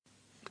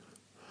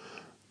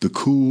The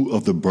cool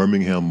of the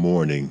Birmingham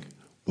morning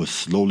was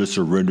slowly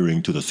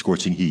surrendering to the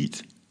scorching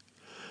heat.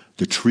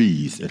 The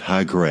trees and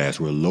high grass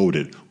were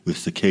loaded with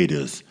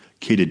cicadas,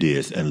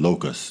 katydids, and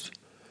locusts.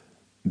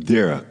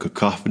 Their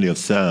cacophony of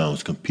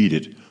sounds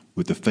competed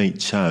with the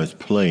faint chimes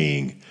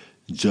playing,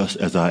 "Just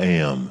as I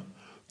am,"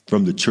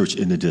 from the church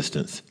in the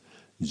distance.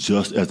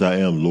 "Just as I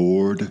am,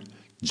 Lord,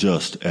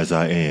 just as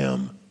I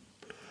am."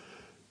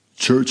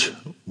 Church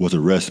was a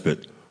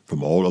respite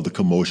from all of the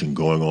commotion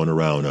going on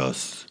around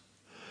us.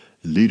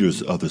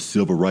 Leaders of the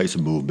civil rights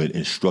movement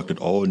instructed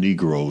all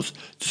Negroes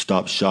to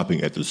stop shopping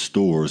at the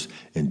stores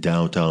in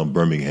downtown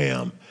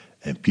Birmingham,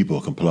 and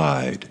people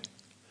complied.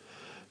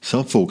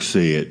 Some folks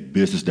said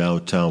business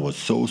downtown was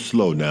so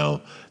slow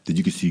now that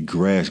you could see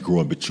grass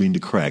growing between the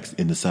cracks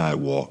in the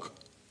sidewalk.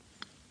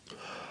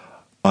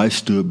 I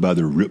stood by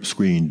the ripped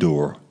screen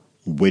door,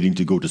 waiting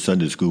to go to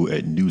Sunday school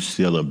at New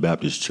Salem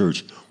Baptist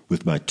Church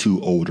with my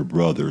two older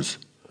brothers.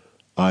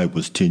 I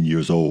was 10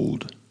 years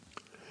old.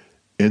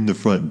 In the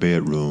front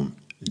bedroom,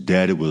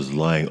 Daddy was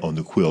lying on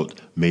the quilt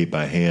made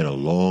by hand a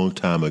long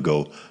time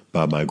ago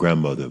by my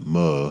grandmother,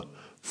 Ma,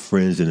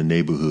 friends in the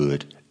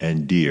neighborhood,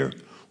 and Dear,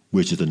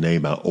 which is the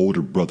name my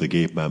older brother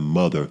gave my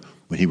mother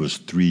when he was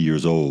 3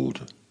 years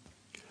old.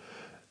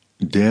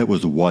 Dad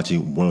was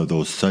watching one of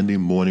those Sunday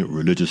morning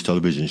religious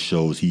television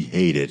shows he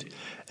hated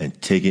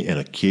and taking an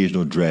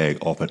occasional drag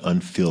off an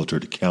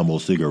unfiltered Camel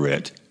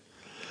cigarette.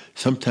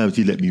 Sometimes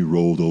he let me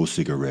roll those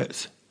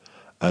cigarettes.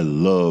 I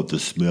loved the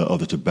smell of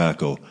the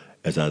tobacco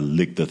as I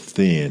licked the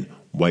thin,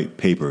 white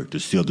paper to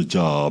seal the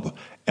job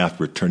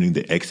after returning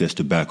the excess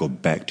tobacco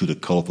back to the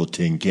colorful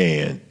tin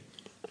can.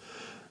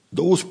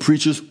 "Those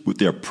preachers with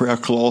their prayer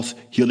cloths,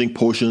 healing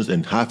potions,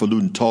 and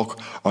highfalutin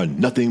talk are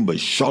nothing but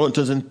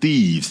charlatans and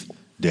thieves,"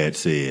 Dad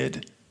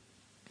said.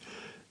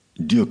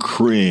 Dear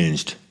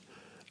cringed.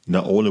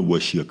 Not only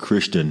was she a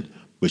Christian,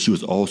 but she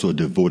was also a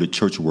devoted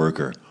church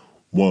worker,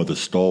 one of the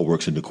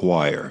stalwarts in the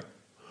choir.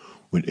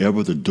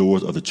 Whenever the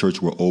doors of the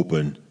church were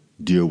open,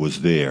 Dear was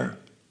there.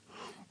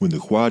 When the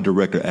choir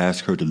director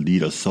asked her to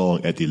lead a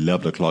song at the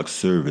 11 o'clock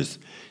service,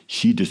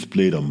 she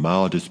displayed a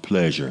mild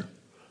displeasure.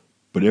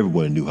 But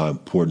everyone knew how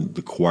important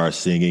the choir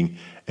singing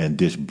and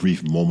this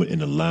brief moment in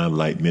the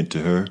limelight meant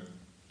to her.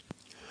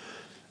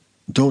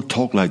 "Don't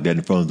talk like that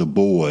in front of the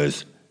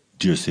boys,"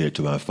 Dear said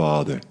to my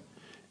father.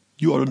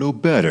 "You ought to know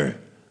better.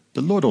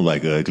 The Lord don't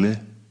like ugly."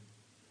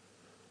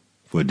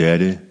 For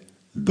Daddy,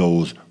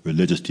 those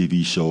religious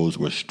TV shows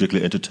were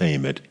strictly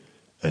entertainment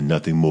and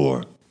nothing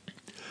more.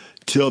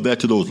 "Tell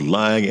that to those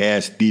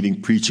lying-ass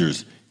thieving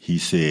preachers," he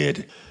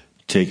said,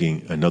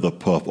 taking another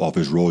puff off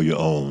his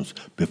roll-your-owns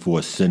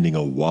before sending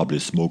a wobbly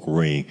smoke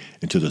ring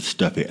into the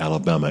stuffy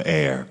Alabama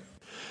air.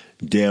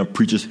 "Damn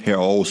preachers, hair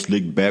all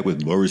slicked back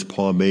with Murray's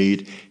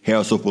pomade,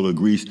 hair so full of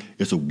grease,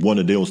 it's a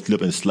wonder they don't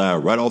slip and slide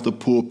right off the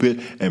pulpit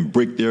and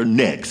break their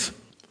necks."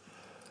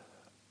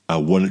 I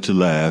wanted to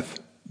laugh,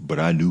 but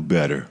I knew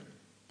better.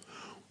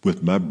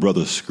 With my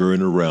brothers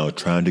scurrying around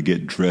trying to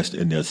get dressed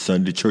in their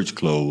Sunday church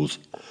clothes,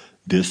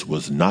 this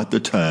was not the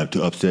time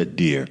to upset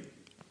Dear.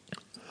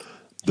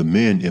 The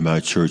men in my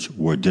church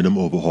wore denim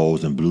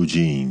overalls and blue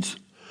jeans,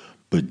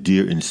 but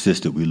Dear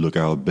insisted we look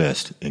our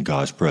best in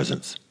God's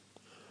presence.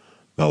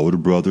 My older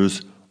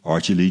brothers,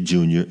 Archie Lee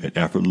Jr. and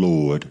Alfred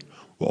Lord,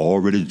 were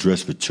already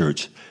dressed for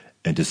church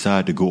and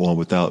decided to go on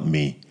without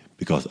me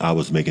because I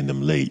was making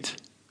them late.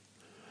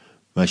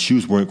 My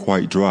shoes weren't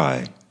quite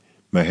dry,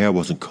 my hair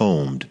wasn't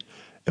combed,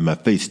 and my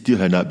face still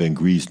had not been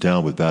greased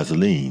down with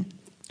Vaseline.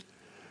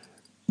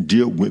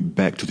 Dear went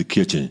back to the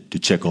kitchen to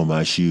check on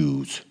my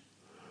shoes.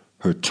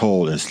 Her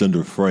tall and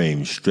slender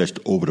frame stretched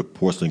over the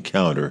porcelain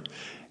counter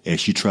as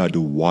she tried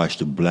to wash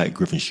the black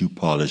Griffin shoe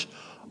polish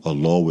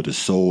along with the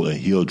sole and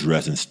heel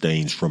dressing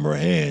stains from her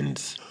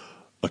hands.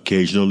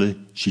 Occasionally,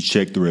 she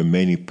checked the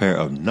remaining pair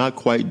of not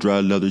quite dry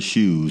leather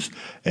shoes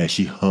as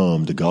she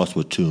hummed the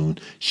gospel tune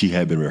she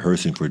had been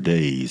rehearsing for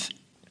days.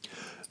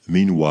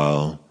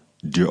 Meanwhile,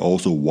 Dear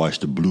also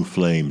watched the blue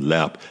flame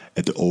lap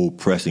at the old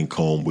pressing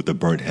comb with the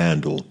burnt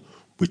handle,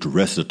 which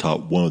rested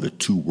atop one of the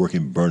two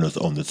working burners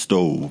on the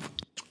stove.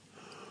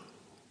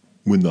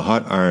 When the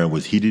hot iron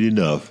was heated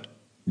enough,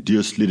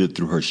 Dear slid it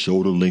through her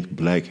shoulder-length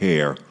black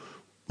hair,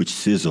 which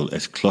sizzled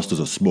as clusters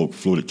of smoke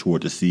floated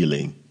toward the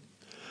ceiling.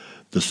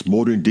 The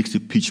smoldering Dixie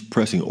peach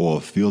pressing oil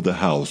filled the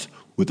house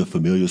with a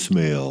familiar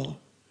smell.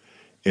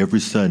 Every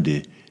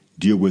Sunday,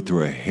 Dear went through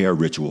her hair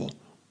ritual,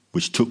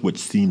 which took what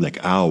seemed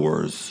like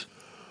hours.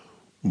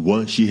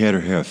 Once she had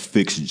her hair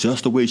fixed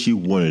just the way she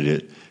wanted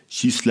it,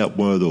 she slapped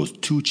one of those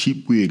 2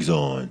 cheap wigs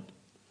on.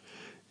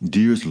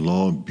 Dear's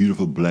long,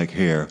 beautiful black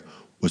hair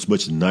was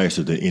much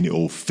nicer than any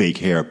old fake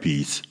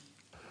hairpiece.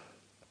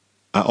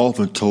 I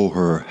often told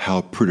her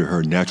how pretty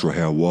her natural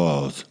hair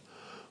was,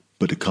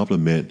 but the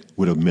compliment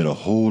would have meant a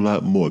whole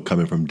lot more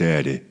coming from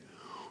Daddy,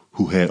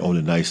 who had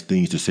only nice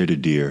things to say to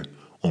Dear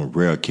on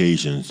rare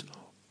occasions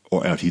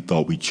or after he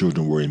thought we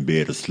children were in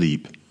bed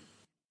asleep.